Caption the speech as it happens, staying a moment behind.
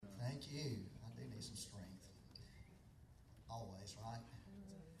you some strength. Always, right?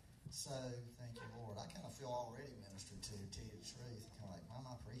 So, thank you, Lord. I kind of feel already ministered to tell you the truth. Kind of like, why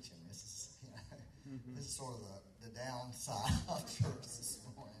am I preaching? This is, this is sort of the downside of church this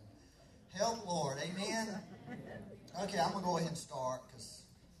morning. Help, Lord. Amen? Okay, I'm going to go ahead and start because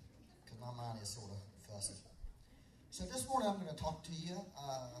my mind is sort of fussy. So this morning I'm going to talk to you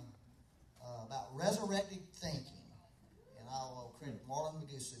about resurrected thinking. And I will credit Marlon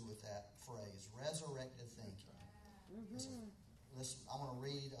Magusu with that phrase, resurrected thinking. I'm going to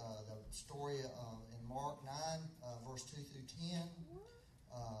read the story in Mark 9, verse 2 through 10.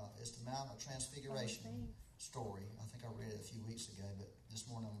 It's the Mount of Transfiguration story. I think I read it a few weeks ago, but this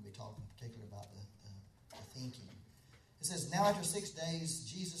morning I'm going to be talking particularly about the thinking. It says, now after 6 days,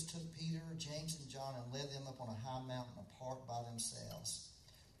 Jesus took Peter, James, and John and led them up on a high mountain apart by themselves.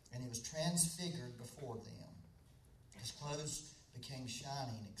 And he was transfigured before them. His clothes became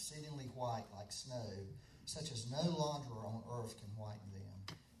shining, exceedingly white like snow, such as no launderer on earth can whiten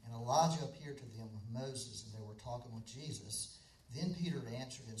them. And Elijah appeared to them with Moses, and they were talking with Jesus. Then Peter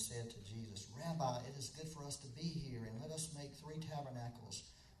answered and said to Jesus, Rabbi, it is good for us to be here, and let us make 3 tabernacles,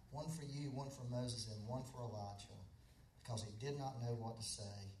 one for you, one for Moses, and one for Elijah. Because he did not know what to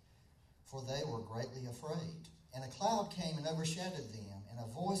say, for they were greatly afraid. And a cloud came and overshadowed them, and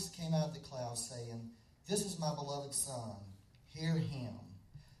a voice came out of the cloud saying, this is my beloved Son, hear him.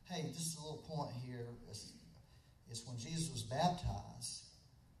 Hey, just a little point here is when Jesus was baptized,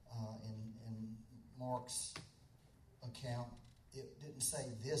 in Mark's account, it didn't say,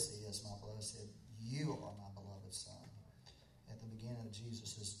 this is my beloved. It said, you are my beloved Son. At the beginning of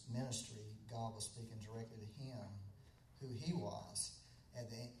Jesus' ministry, God was speaking directly to him, who he was.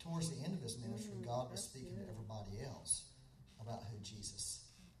 Towards the end of his ministry, God was speaking to everybody else about who Jesus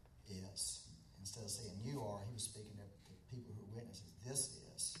is. Instead of saying you are, he was speaking to people who witnessed this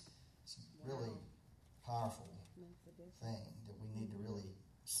is. It's a really powerful thing that we need to really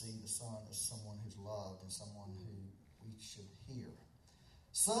see the Son as someone who's loved and someone who we should hear.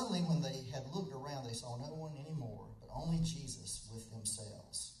 Suddenly, when they had looked around, they saw no one anymore, but only Jesus with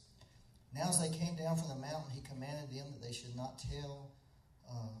themselves. Now as they came down from the mountain, he commanded them that they should not tell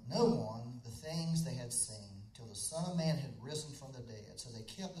no one the things they had seen till the Son of Man had risen from the dead. So they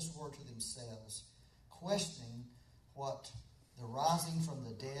kept this word to themselves, questioning what the rising from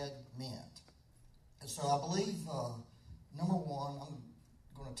the dead meant. And so I believe, number one, I'm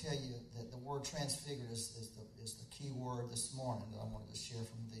going to tell you that the word transfigured is the key word this morning that I wanted to share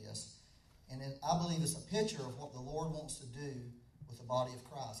from this. And I believe it's a picture of what the Lord wants to do with the body of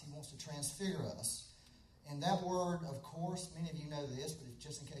Christ. He wants to transfigure us. And that word, of course, many of you know this, but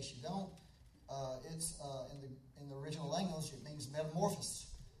just in case you don't, it's in the original language, it means metamorphosis.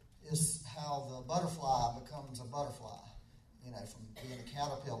 It's how the butterfly becomes a butterfly, from being a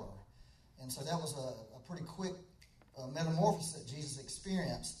caterpillar. And so that was a pretty quick metamorphosis that Jesus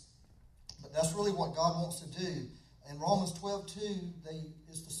experienced. But that's really what God wants to do. In Romans 12:2,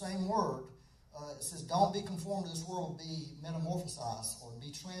 it's the same word. It says, don't be conformed to this world, be metamorphosized, or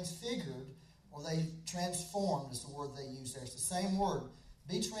be transfigured, or they transformed is the word they use there. It's the same word.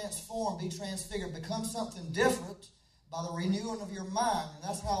 Be transformed, be transfigured, become something different by the renewing of your mind. And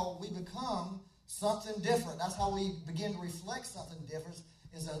that's how we become something different. That's how we begin to reflect something different.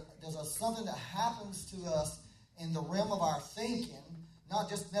 There's something that happens to us in the realm of our thinking, not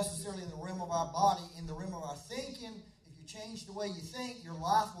just necessarily in the realm of our body, in the realm of our thinking. If you change the way you think, your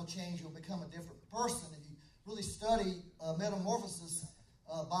life will change. You'll become a different person. If you really study metamorphosis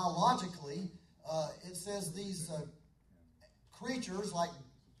biologically, it says these creatures like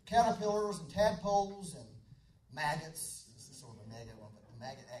caterpillars and tadpoles and maggots. This is sort of a negative one, but the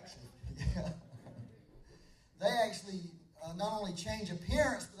maggot actually, they actually not only change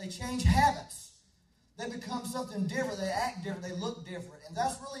appearance, but they change habits. They become something different. They act different. They look different. And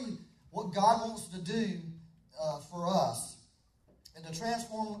that's really what God wants to do for us. And the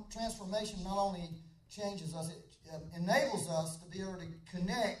transformation not only changes us, it enables us to be able to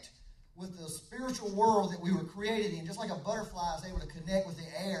connect with the spiritual world that we were created in. Just like a butterfly is able to connect with the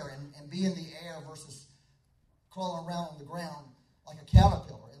air and be in the air versus crawling around on the ground like a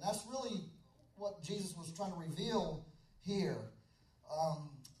caterpillar. And that's really what Jesus was trying to reveal here.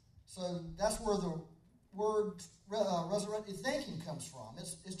 So that's where the word resurrected thinking comes from.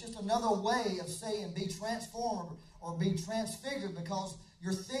 It's just another way of saying be transformed or be transfigured, because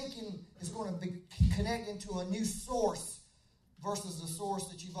your thinking is going to be connected to a new source versus the source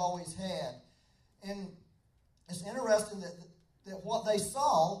that you've always had. And it's interesting that what they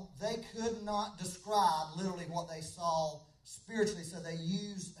saw, they could not describe literally what they saw spiritually. So they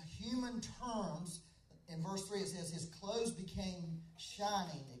used human terms. In verse 3 it says, his clothes became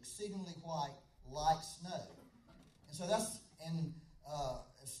shining, exceedingly white, like snow. And so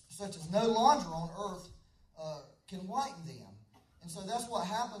such as no launder on earth can whiten them. And so that's what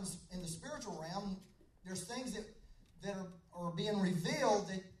happens in the spiritual realm. There's things that are being revealed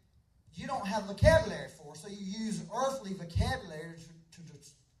that you don't have vocabulary for. So you use earthly vocabulary to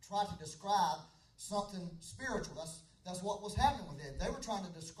try to describe something spiritual. That's what was happening with it. They were trying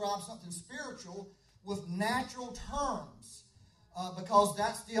to describe something spiritual with natural terms because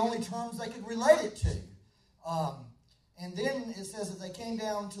that's the only terms they could relate it to. And then it says that they came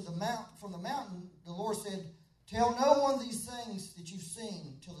down to from the mountain. The Lord said, "Tell no one these things that you've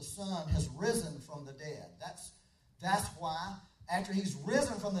seen till the Son has risen from the dead." That's why after he's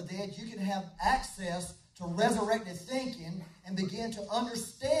risen from the dead, you can have access to resurrected thinking and begin to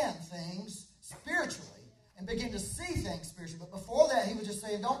understand things spiritually and begin to see things spiritually. But before that, he was just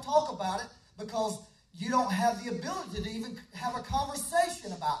saying, don't talk about it because you don't have the ability to even have a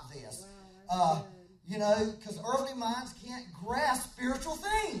conversation about this. Because earthly minds can't grasp spiritual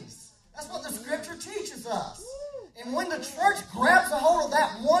things. That's what the Scripture teaches us. And when the church grabs a hold of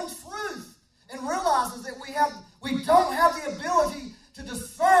that one truth and realizes that we don't have the ability to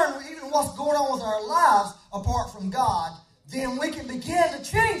discern even what's going on with our lives apart from God, then we can begin to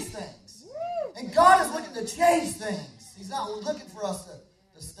change things. And God is looking to change things. He's not looking for us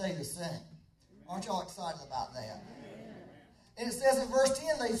to stay the same. Aren't y'all excited about that? And it says in verse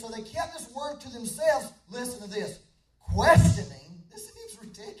 10, so they kept this word to themselves. Listen to this. Questioning, this seems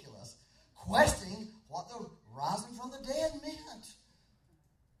ridiculous, questioning what the rising from the dead meant.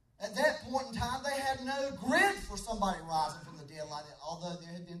 At that point in time, they had no grid for somebody rising from the dead like that, although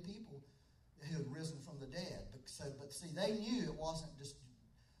there had been people who had risen from the dead. But see, they knew it wasn't just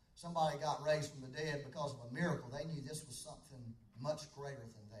somebody got raised from the dead because of a miracle. They knew this was something much greater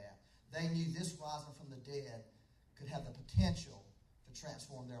than that. They knew this rising from the dead could have the potential to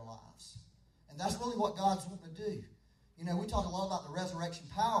transform their lives. And that's really what God's wanting to do. We talk a lot about the resurrection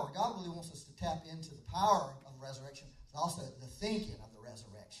power. God really wants us to tap into the power of resurrection, but also the thinking of the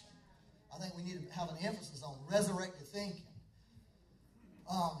resurrection. I think we need to have an emphasis on resurrected thinking.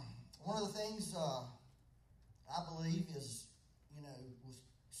 One of the things I believe is, with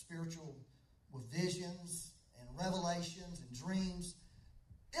spiritual, with visions and revelations and dreams,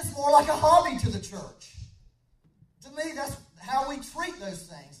 it's more like a hobby to the church. To me, that's how we treat those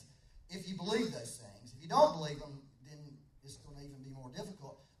things, if you believe those things. If you don't believe them, then it's going to even be more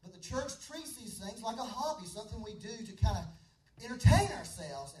difficult. But the church treats these things like a hobby, something we do to kind of entertain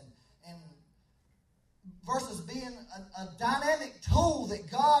ourselves, and versus being a dynamic tool that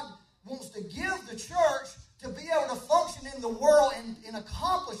God wants to give the church to be able to function in the world and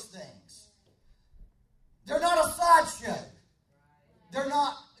accomplish things. They're not a sideshow. They're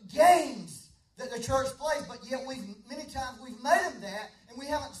not games that the church plays, but yet many times we've made them that, and we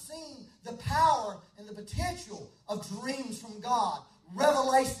haven't seen the power and the potential of dreams from God,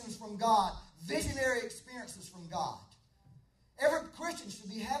 revelations from God, visionary experiences from God. Every Christian should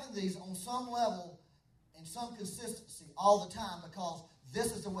be having these on some level and some consistency all the time, because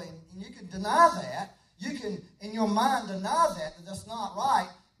this is the way. And you can deny that. You can, in your mind, deny that that's not right,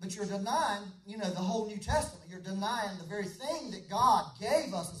 but you're denying, the whole New Testament. You're denying the very thing that God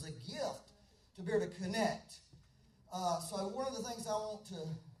gave us as a gift to be able to connect. So one of the things I want to,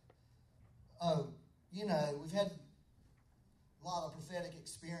 we've had a lot of prophetic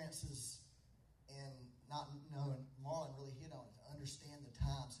experiences and not knowing, Marlon really hit on it, to understand the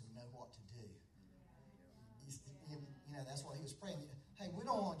times and know what to do. That's what he was praying. Hey, we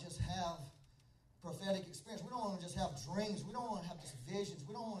don't want to just have prophetic experience. We don't want to just have dreams. We don't want to have just visions.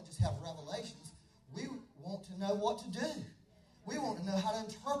 We don't want to just have revelations. We want to know what to do. We want to know how to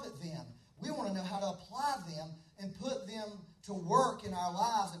interpret them. We want to know how to apply them and put them to work in our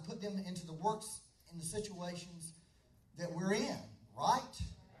lives and put them into the works in the situations that we're in, right?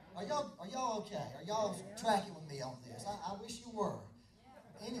 Are y'all okay? Are y'all tracking with me on this? I wish you were.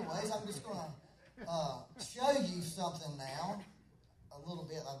 Anyways, I'm just going to show you something now. A little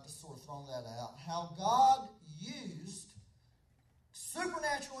bit, I've just sort of thrown that out. How God used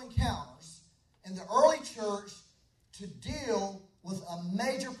supernatural encounters in the early church to deal with a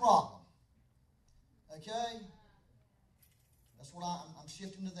major problem. Okay? That's what I'm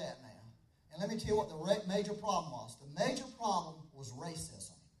shifting to that now. And let me tell you what the major problem was. The major problem was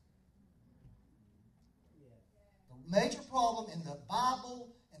racism. The major problem in the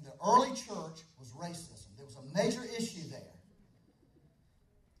Bible in the early church was racism. There was a major issue there.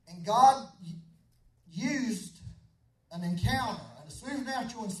 And God used an encounter, a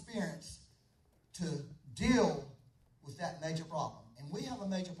supernatural experience, to deal with that major problem. And we have a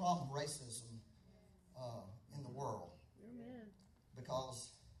major problem of racism in the world. Amen. Because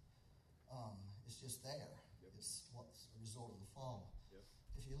just there. Yep. It's what's the result of the fall. Yep.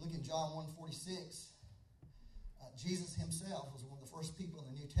 If you look in John 1:46, Jesus himself was one of the first people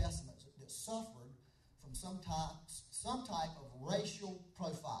in the New Testament that suffered from some type of racial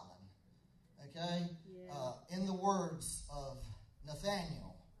profiling. Okay? Yeah. In the words of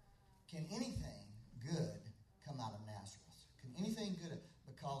Nathaniel, can anything good come out of Nazareth? Can anything good?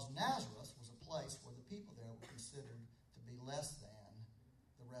 Because Nazareth was a place where the people there were considered to be less than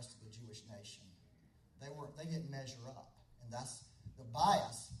the rest of the Jewish nation. They didn't measure up. And that's the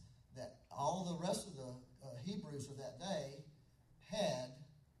bias that all the rest of the Hebrews of that day had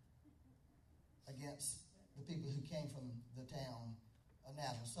against the people who came from the town of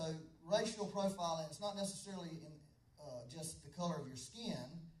Nazareth. So racial profiling, it's not necessarily in just the color of your skin,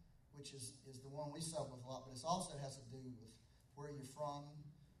 which is the one we suffer with a lot, but it also has to do with where you're from,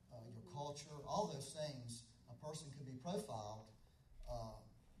 your culture, all those things. A person could be profiled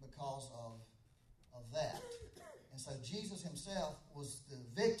because of that. And so Jesus himself was the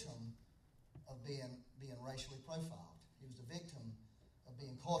victim of being racially profiled. He was the victim of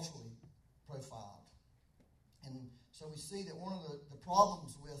being culturally profiled. And so we see that one of the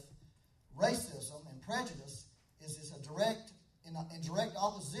problems with racism and prejudice is it's in direct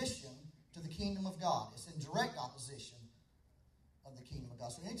opposition to the kingdom of God. It's in direct opposition of the kingdom of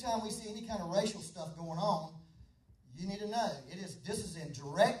God. So anytime we see any kind of racial stuff going on, you need to know this is in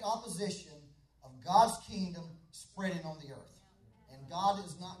direct opposition of God's kingdom spreading on the earth. And God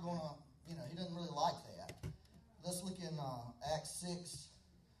is not going to, he doesn't really like that. Let's look in Acts 6,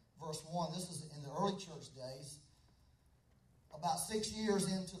 verse 1. This is in the early church days. About 6 years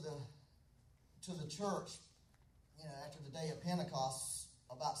into the church, after the day of Pentecost,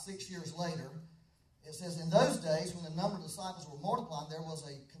 about 6 years later, it says, in those days, when the number of disciples were multiplying, there was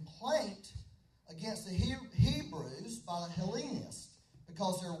a complaint against the Hebrews by the Hellenists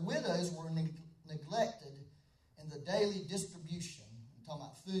because their widows were neglected in the daily distribution. I'm talking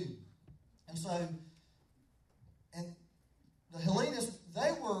about food. And so, and the Hellenists,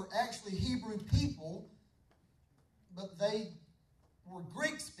 they were actually Hebrew people, but they were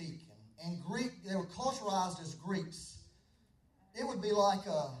Greek-speaking. And they were culturalized as Greeks. It would be like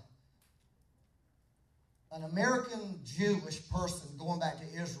an American Jewish person going back to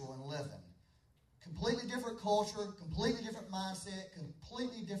Israel and living. Completely different culture, completely different mindset,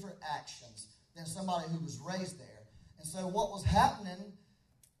 completely different actions than somebody who was raised there. And so what was happening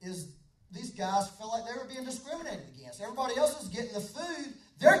is these guys felt like they were being discriminated against. Everybody else is getting the food.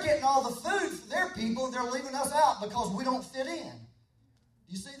 They're getting all the food for their people, and they're leaving us out because we don't fit in. Do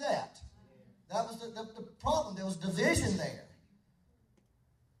you see that? That was the problem. There was division there.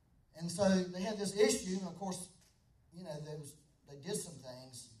 And so they had this issue, and of course, they did some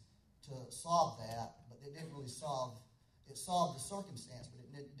things to solve that, but it didn't really solve. It solved the circumstance, but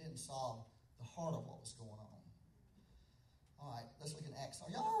it didn't solve the heart of what was going on. All right, let's look at Acts. Are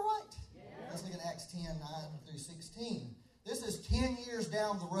y'all all right? Yeah. Let's look at Acts 10, 9 through 16. This is 10 years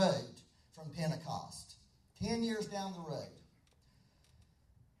down the road from Pentecost. 10 years down the road.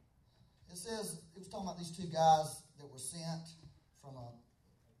 It says, it was talking about these two guys that were sent from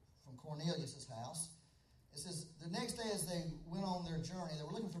Cornelius' house. It says, the next day as they went on their journey, they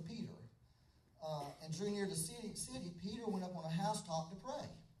were looking for Peter. And drew near the city, Peter went up on a housetop to pray.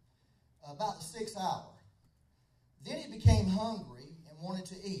 About the 6th hour. Then he became hungry and wanted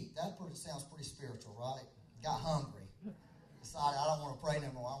to eat. That sounds pretty spiritual, right? Got hungry. Decided, I don't want to pray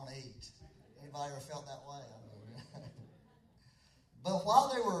no more, I want to eat. Anybody ever felt that way? But while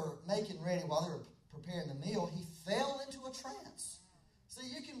they were making ready, while they were preparing the meal, he fell into a trance. See,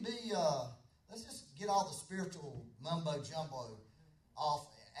 you can be, let's just get all the spiritual mumbo-jumbo off,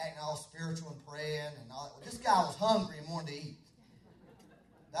 acting all spiritual and praying and all that. This guy was hungry and wanted to eat.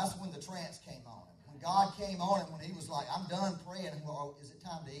 That's when the trance came on him. When God came on him, when he was like, I'm done praying, well, is it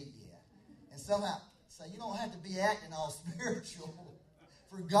time to eat yet? And somehow, so you don't have to be acting all spiritual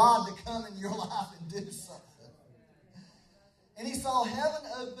for God to come in your life and do something. And he saw heaven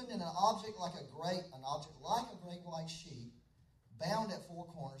opened and an object like a great white sheet, bound at four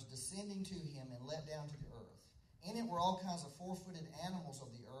corners, descending to him and let down to the earth. In it were all kinds of four-footed animals of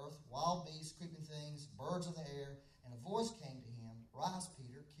the earth, wild beasts, creeping things, birds of the air, and a voice came to him, Rise,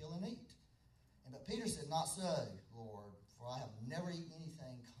 Peter, kill and eat. But Peter said, Not so, Lord, for I have never eaten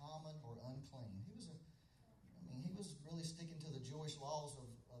anything common or unclean. He was really sticking to the Jewish laws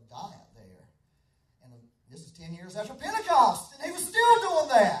of diet there. And this is 10 years after Pentecost, and he was still doing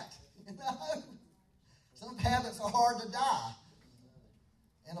that. Some habits are hard to die.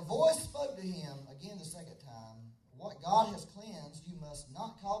 And a voice spoke to him again the second time, What God has cleansed, you must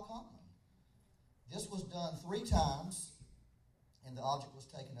not call common. This was done 3 times, and the object was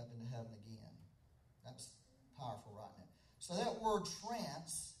taken up into heaven again. So that word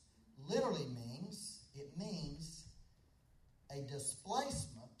trance literally means a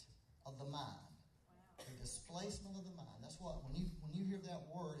displacement of the mind. Wow. A displacement of the mind. That's what, when you hear that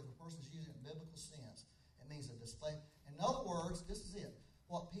word, if a person's using it in biblical sense, it means a displacement. In other words, this is it.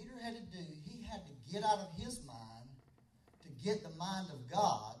 What Peter had to do, he had to get out of his mind to get the mind of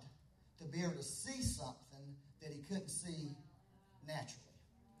God to be able to see something that he couldn't see naturally.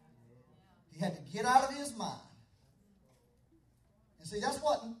 He had to get out of his mind. And see, that's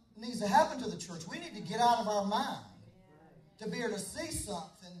what needs to happen to the church. We need to get out of our mind to be able to see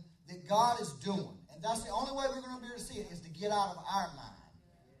something that God is doing. And that's the only way we're going to be able to see it, is to get out of our mind.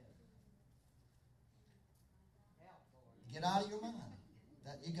 Get out of your mind.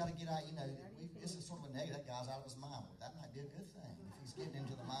 You got to get out. This is sort of a negative. That guy's out of his mind. Well, that might be a good thing. If he's getting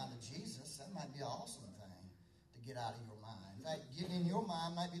into the mind of Jesus, that might be an awesome thing to get out of your mind. In fact, getting in your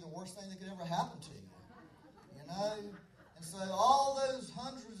mind might be the worst thing that could ever happen to you. And so all those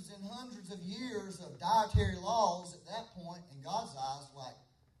hundreds and hundreds of years of dietary laws at that point, in God's eyes,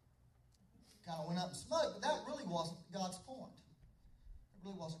 kind of went up in smoke. But that really wasn't God's point. It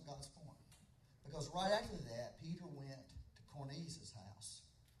really wasn't God's point. Because right after that, Peter went to Cornelius' house.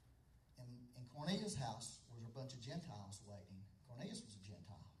 And in Cornelius' house was a bunch of Gentiles waiting. Cornelius was a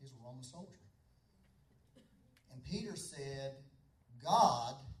Gentile. He was a Roman soldier. And Peter said,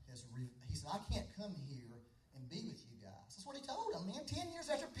 he said, I can't come here and be with you guys. That's what he told them, man. 10 years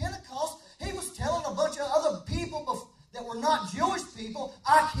after Pentecost, he was telling a bunch of other people that were not Jewish people,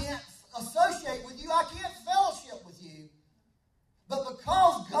 I can't associate with you, I can't fellowship with you. But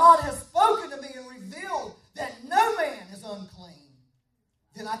because God has spoken to me and revealed that no man is unclean,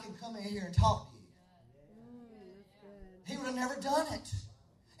 then I can come in here and talk to you. He would have never done it.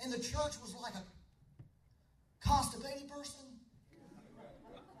 And the church was like a constipated person.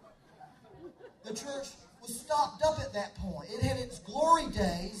 The church was stopped up at that point. It had its glory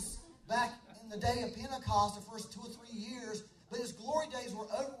days back in the day of Pentecost, the first 2 or 3 years, but its glory days were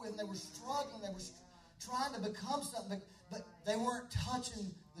over with, and they were struggling. They were trying to become something, but they weren't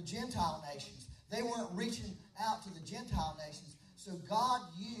touching the Gentile nations. They weren't reaching out to the Gentile nations. So God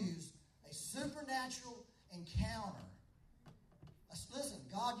used a supernatural encounter. Listen,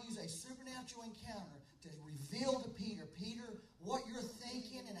 God used a supernatural encounter to reveal to Peter, what you're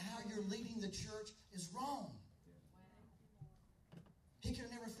thinking and how you're leading the church is wrong. He could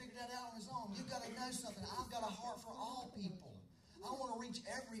have never figured that out on his own. You've got to know something. I've got a heart for all people. I want to reach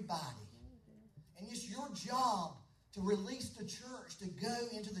everybody. And it's your job to release the church to go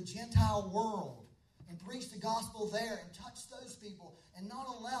into the Gentile world and preach the gospel there and touch those people and not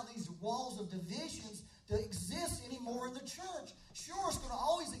allow these walls of divisions to exist anymore in the church. Sure, it's going to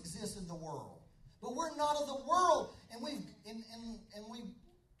always exist in the world. But we're not of the world, and we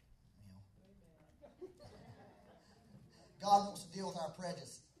God wants to deal with our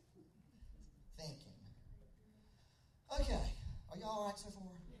prejudice thinking. Okay, are you all right so far?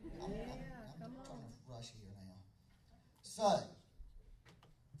 I'm trying to rush here now. So,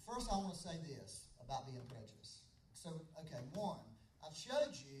 first I want to say this about being prejudiced. So, okay, one, I've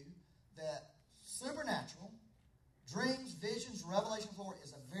showed you that supernatural, dreams, visions, revelation for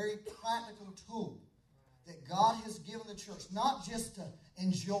is a very practical tool that God has given the church, not just to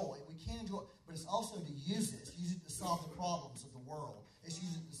enjoy. We can enjoy it, but it's also to use it. It's used it to solve the problems of the world. It's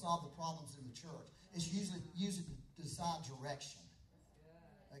used it to solve the problems in the church. It's used it to decide direction.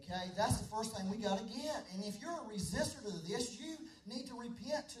 Okay? That's the first thing we got to get. And if you're a resistor to this, you need to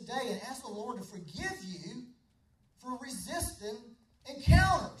repent today and ask the Lord to forgive you for resisting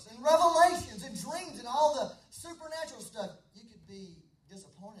encounters and revelations and dreams and all the supernatural stuff. You could be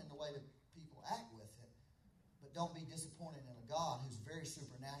disappointed in the way that people act with it, but don't be disappointed in a God who's very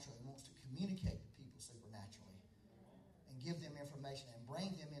supernatural and wants to communicate to people supernaturally and give them information and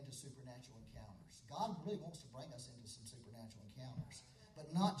bring them into supernatural encounters. God really wants to bring us into some supernatural encounters, but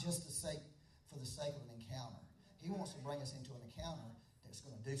not just for the sake of an encounter. He wants to bring us into an encounter that's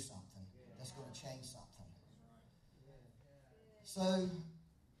going to do something, that's going to change something. So,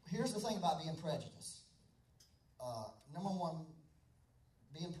 here's the thing about being prejudiced. Number one,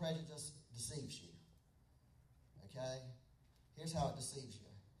 being prejudiced deceives you. Okay? Here's how it deceives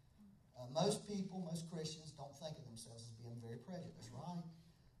you. Most people, most Christians, don't think of themselves as being very prejudiced, right?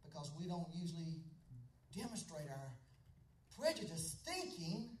 Because we don't usually demonstrate our prejudiced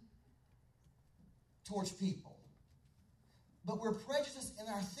thinking towards people. But we're prejudiced in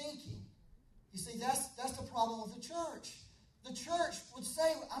our thinking. You see, that's the problem with the church. The church would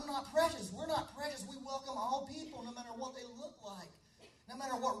say, I'm not prejudiced. We're not prejudiced. We welcome all people, no matter what they look like, no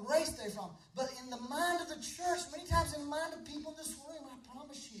matter what race they're from. But in the mind of the church, many times in the mind of people in this room, I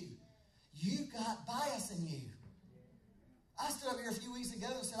promise you, you got bias in you. stood up here a few weeks ago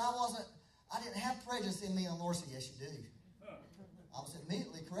and said I didn't have prejudice in me, and the Lord said, yes, you do. I was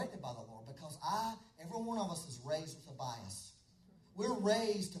immediately corrected by the Lord because every one of us is raised with a bias. We're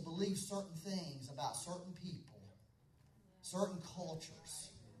raised to believe certain things about certain people, certain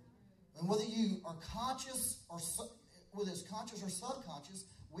cultures. And whether you are conscious or whether it's conscious or subconscious,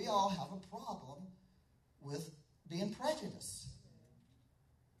 we all have a problem with being prejudiced.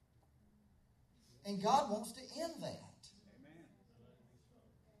 And God wants to end that.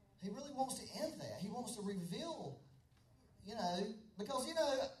 He really wants to end that. He wants to reveal, because,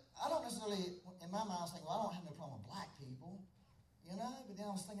 I don't necessarily, in my mind, I was thinking, well, I don't have no problem with black people, but then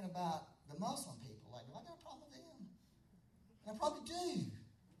I was thinking about the Muslim people. Like, do I got a problem with them? And I probably do.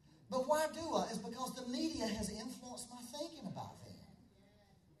 But why do I? It's because the media has influenced my thinking about them.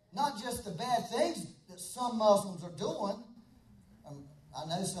 Not just the bad things that some Muslims are doing. I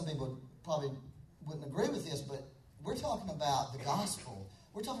know some people probably wouldn't agree with this, but we're talking about the gospel.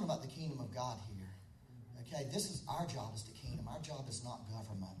 We're talking about the kingdom of God here. Okay, this is our job as the kingdom. Our job is not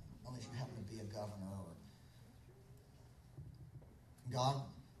government, unless you happen to be a governor. God,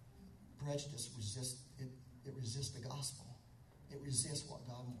 prejudice resists it. It resists the gospel. It resists what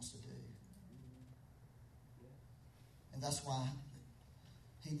God wants to do. And that's why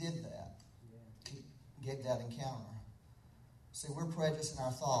he did that. He gave that encounter. See, we're prejudiced in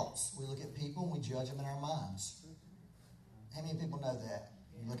our thoughts. We look at people and we judge them in our minds. How many people know that?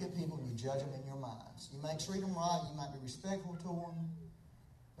 You look at people and you judge them in your minds. You may treat them right. You might be respectful to them.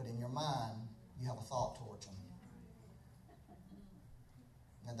 But in your mind, you have a thought towards them.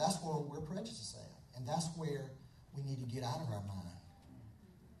 Now, that's where we're prejudiced at. And that's where we need to get out of our mind.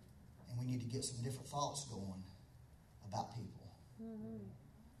 And we need to get some different thoughts going about people. Mm-hmm.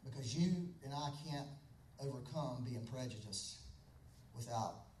 Because you and I can't overcome being prejudiced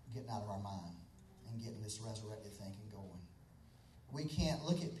without getting out of our mind and getting this resurrected thinking going. We can't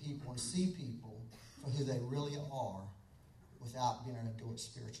look at people and see people for who they really are without being able to do it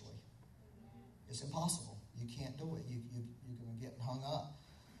spiritually. It's impossible. You can't do it. You're going to get hung up.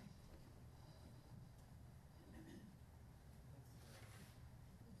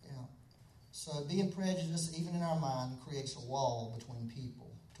 Yeah. So being prejudiced, even in our mind, creates a wall between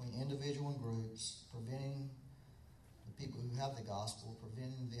people, between individual and groups, preventing the people who have the gospel,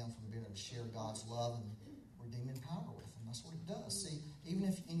 preventing them from being able to share God's love and redeeming power with them. That's what it does. See, even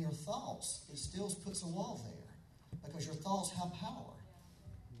if in your thoughts, it still puts a wall there because your thoughts have power.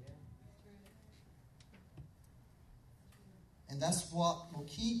 And that's what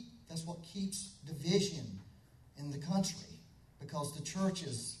keeps division in the country, because the church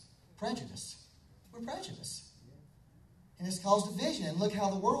is prejudiced. We're prejudiced. And it's caused division. And look how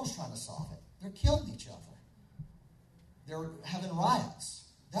the world's trying to solve it. They're killing each other. They're having riots.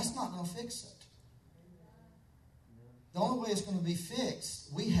 That's not going to fix it. The only way it's going to be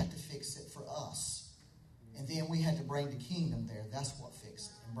fixed, we had to fix it for us. And then we had to bring the kingdom there. That's what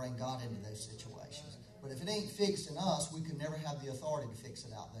fixed it. And bring God into those situations. But if it ain't fixed in us, we could never have the authority to fix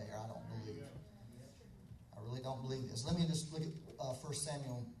it out there. I don't believe. I really don't believe this. Let me just look at 1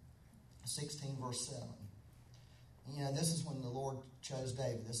 Samuel 16, verse 7. And, this is when the Lord chose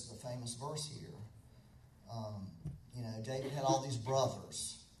David. This is a famous verse here. David had all these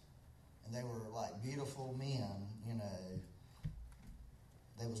brothers. And they were like beautiful men,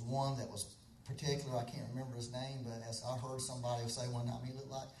 There was one that was particular. I can't remember his name, but as I heard somebody say one time, he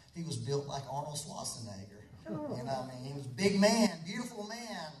was built like Arnold Schwarzenegger. Oh. He was a big man, beautiful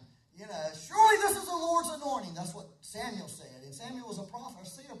man. Surely this is the Lord's anointing. That's what Samuel said. And Samuel was a prophet, a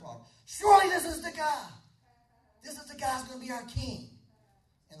seer prophet. Surely this is the guy. This is the guy who's going to be our king.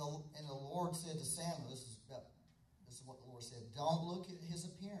 And the Lord said to Samuel, this is what the Lord said, don't look at his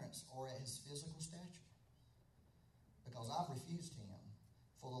appearance or at his physical stature, because I've refused him.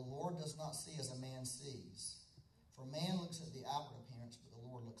 For the Lord does not see as a man sees. For man looks at the outward appearance, but the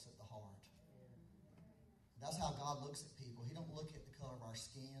Lord looks at the heart. That's how God looks at people. He don't look at the color of our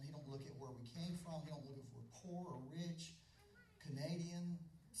skin. He don't look at where we came from. He don't look if we're poor or rich, Canadian,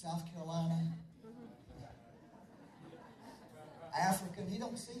 South Carolina, African. He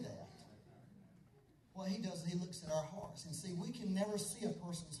don't see that. What he does is he looks at our hearts. And see, we can never see a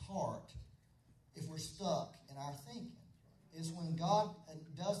person's heart if we're stuck in our thinking. It's when God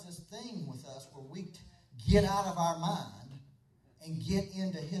does this thing with us where we get out of our mind and get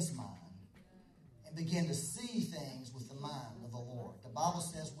into his mind and begin to see things with the mind of the Lord. The Bible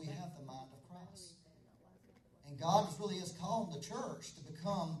says we have the mind of Christ. And God really is calling the church to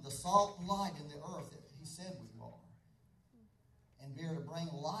become the salt and light in the earth that he said we are. And be able to bring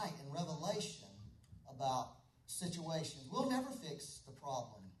light and revelation about situations. We'll never fix the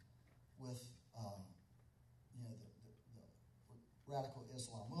problem with radical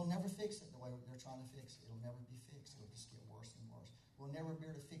Islam. We'll never fix it the way they're trying to fix it. It'll never be fixed. It'll just get worse and worse. We'll never be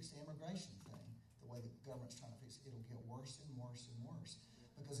able to fix the immigration thing the way the government's trying to fix it. It'll get worse and worse and worse.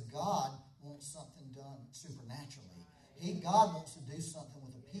 Because God wants something done supernaturally. God wants to do something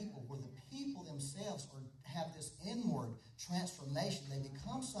with the people where the people themselves have this inward transformation. They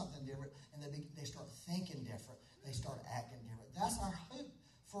become something different, and they start thinking different. They start acting different. That's our hope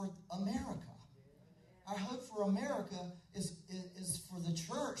for America. Our hope for America is for the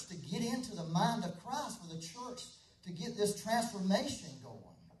church to get into the mind of Christ, for the church to get this transformation going.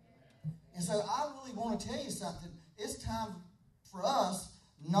 And so I really want to tell you something. It's time for us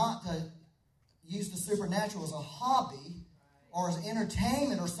not to use the supernatural as a hobby or as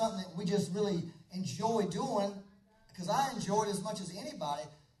entertainment or something that we just really enjoy doing, because I enjoy it as much as anybody,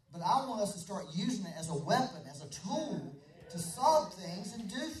 but I want us to start using it as a weapon, as a tool to solve things and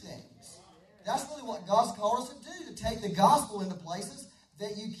do things. That's really what God's called us to do, to take the gospel into places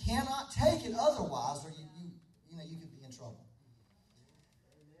that you cannot take it otherwise, or you could be in trouble.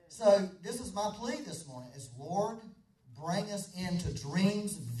 So this is my plea this morning, is Lord, bring us into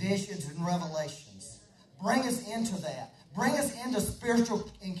dreams, visions, and revelations. Bring us into that. Bring us into spiritual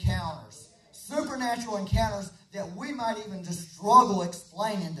encounters, supernatural encounters that we might even just struggle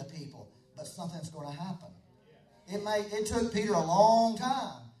explaining to people, but something's going to happen. It took Peter a long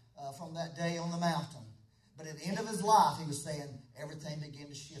time from that day on the mountain, but at the end of his life, he was saying, everything began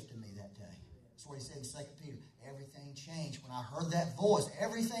to shift in me that day. That's what he said in 2 Peter. Everything changed. When I heard that voice,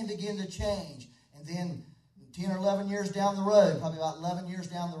 everything began to change. And then 10 or 11 years down the road, probably about 11 years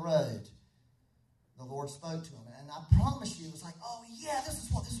down the road, the Lord spoke to him. And I promise you, it was like, oh yeah, this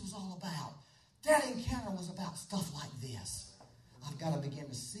is what this was all about. That encounter was about stuff like this. I've got to begin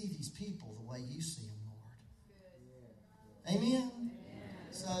to see these people the way you see them, Lord. Amen?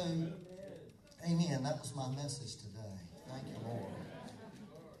 So, amen. That was my message today. Thank you, Lord.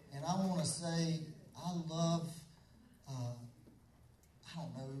 And I want to say, I love, I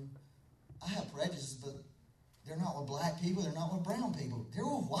don't know, I have prejudices, but they're not with black people, they're not with brown people. They're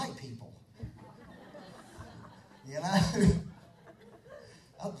with white people. You know?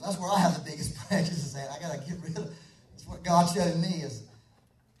 That's where I have the biggest prejudices at. I got to get rid of it. That's what God showed me.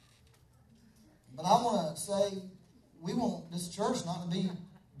 But I want to say, we want this church not to be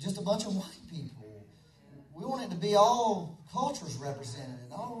just a bunch of white people. We want it to be all cultures represented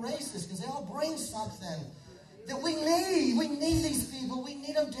and all races, because they all bring something that we need. We need these people. We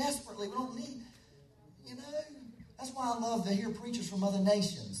need them desperately. We don't need, that's why I love to hear preachers from other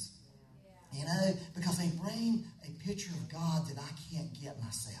nations. Because they bring a picture of God that I can't get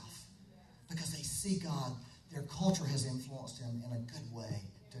myself. Because they see God, their culture has influenced them in a good way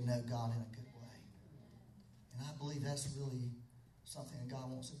to know God in a good way. And I believe that's really something that God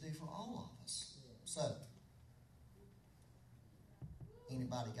wants to do for all of us. So,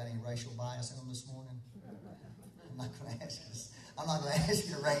 anybody got any racial bias in them this morning? I'm not going to ask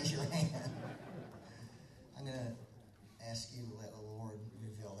you to raise your hand. I'm going to ask you to let the Lord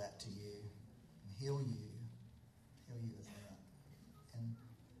reveal that to you. Heal you with that. And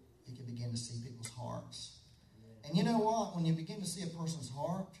you can begin to see people's hearts. And you know what? When you begin to see a person's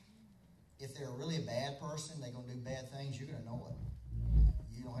heart, if they're really a bad person, they're going to do bad things, you're going to know it.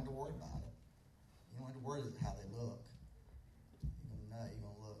 You don't have to worry about it. You don't have to worry about how they look. You're going to know. You're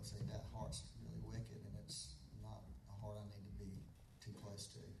going to look and say, that heart's really wicked, and it's not a heart I need to be too close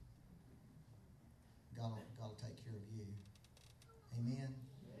to. God will take care of you. Amen.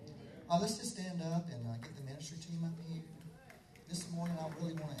 Let's just stand up and get the ministry team up here. This morning, I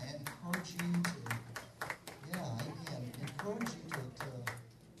really want to encourage you to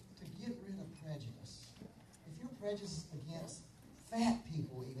get rid of prejudice. If you're prejudiced against fat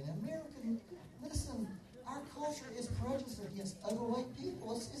people, even American, listen, our culture is prejudiced against overweight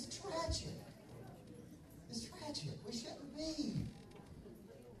people. It's tragic. It's tragic. We shouldn't be.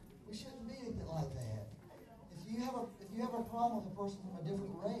 We shouldn't be like that. If you have a problem with a person from a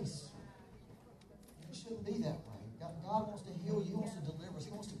different race, it shouldn't be that way. God wants to heal you. He wants to deliver us.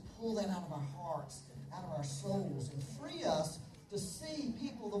 He wants to pull that out of our hearts, out of our souls, and free us to see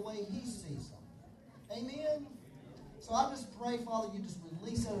people the way He sees them. Amen? So I just pray, Father, you just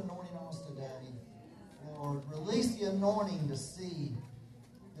release that anointing on us today. Lord, release the anointing to see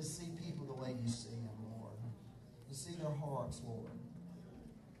people the way you see them, Lord. To see their hearts, Lord.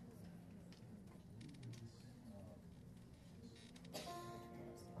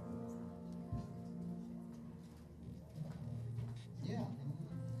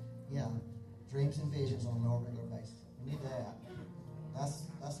 Yeah. Dreams and visions on a more regular basis. We need that.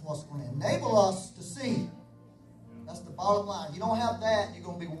 That's what's going to enable us to see. That's the bottom line. If you don't have that, you're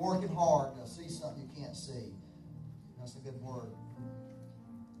going to be working hard to see something you can't see. That's a good word.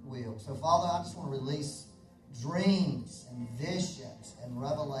 Will. So, Father, I just want to release dreams and visions and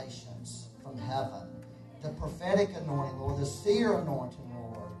revelations from heaven. The prophetic anointing, Lord. The seer anointing,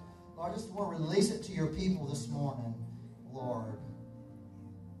 Lord. Lord, I just want to release it to your people this morning, Lord.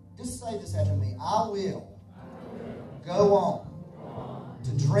 Just say this after me. I will go on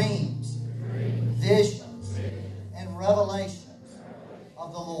to dreams, visions, and revelations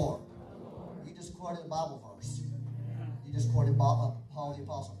of the Lord. You just quoted a Bible verse. You just quoted Paul the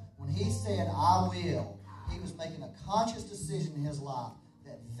Apostle. When he said, I will, he was making a conscious decision in his life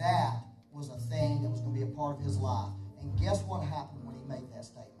that was a thing that was going to be a part of his life. And guess what happened when he made that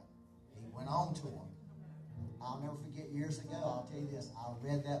statement? He went on to him. I'll never forget years ago, I'll tell you this, I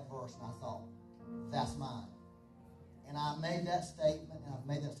read that verse and I thought, that's mine. And I made that statement, and I've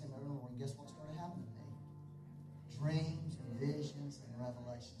made that statement over and over, and guess what started happening to me? Dreams and visions and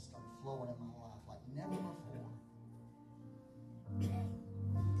revelations started flowing in my life like never before.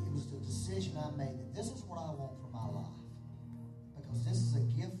 It was the decision I made that this is what I want for my life. Because this is a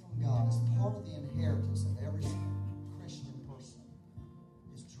gift from God. It's part of the inheritance of every Christian person.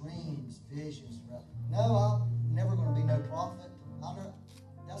 It's dreams, visions. No, I'm never going to be no prophet.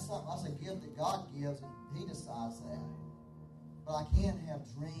 That's a gift that God gives, and He decides that. But I can have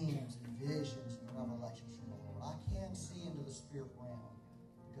dreams and visions and revelations from the Lord. I can see into the spirit realm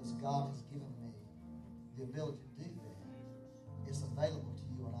because God has given me the ability to do that. It's available to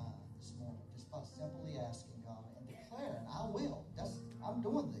you and I this morning just by simply asking God and declaring, I will. I'm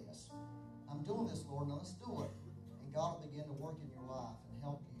doing this. I'm doing this, Lord. Now let's do it. And God will begin to work in your life and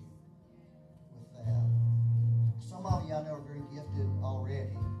help you with that. Some of you I know are very gifted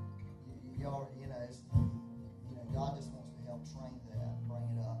already. God just wants to help train that, bring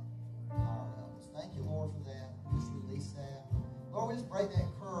it up to higher levels. Thank you, Lord, for that. We just release that. Lord, we just break that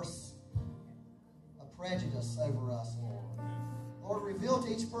curse of prejudice over us, Lord. Lord, reveal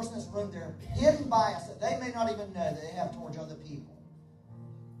to each person in this room their hidden bias that they may not even know that they have towards other people.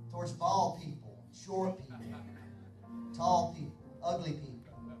 Towards bald people, short people, tall people, ugly people.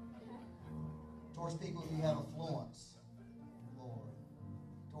 Towards people who have affluence, Lord.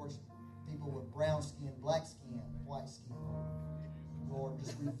 Towards people with brown skin, black skin, white skin, Lord.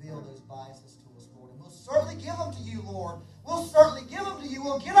 Just reveal those biases to us, Lord. And we'll certainly give them to you, Lord. We'll certainly give them to you.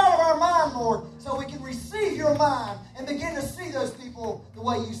 We'll get out of our mind, Lord, so we can receive your mind and begin to see those people the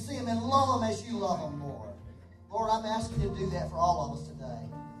way you see them and love them as you love them, Lord. Lord, I'm asking you to do that for all of us today.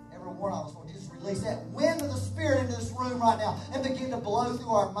 Every one of us, Lord. Just release that wind of the Spirit into this room right now and begin to blow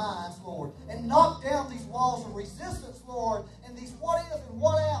through our minds, Lord, and knock down these walls of resistance, Lord, and these what if and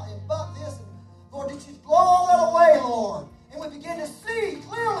what out and but this. And Lord, did you blow all that away, Lord? And we begin to see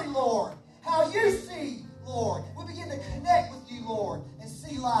clearly, Lord, how you see, Lord. We begin to connect with you, Lord, and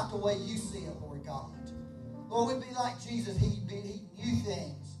see life the way you see it, Lord God. Lord, we'd be like Jesus. He knew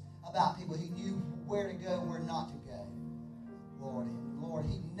things about people. He knew where to go, where not to go, Lord. And Lord,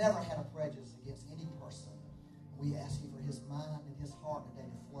 he never had a prejudice against any person. We ask you for his mind and his heart today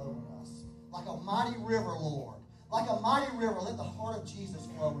to flow in us. Like a mighty river, Lord. Like a mighty river, let the heart of Jesus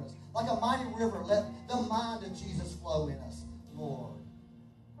flow in us. Like a mighty river, let the mind of Jesus flow in us, Lord.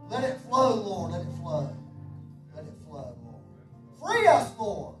 Let it flow, Lord. Let it flow. Let it flow, Lord. Free us,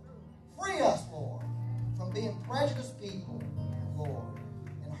 Lord. Free us, Lord, from being prejudiced people, Lord,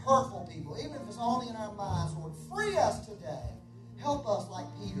 and hurtful people, even if it's only in our minds, Lord. Free us today. Help us, like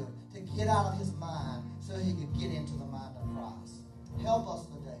Peter, to get out of his mind so he could get into the mind of Christ. Help us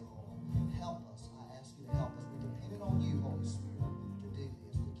today, Lord. Help us.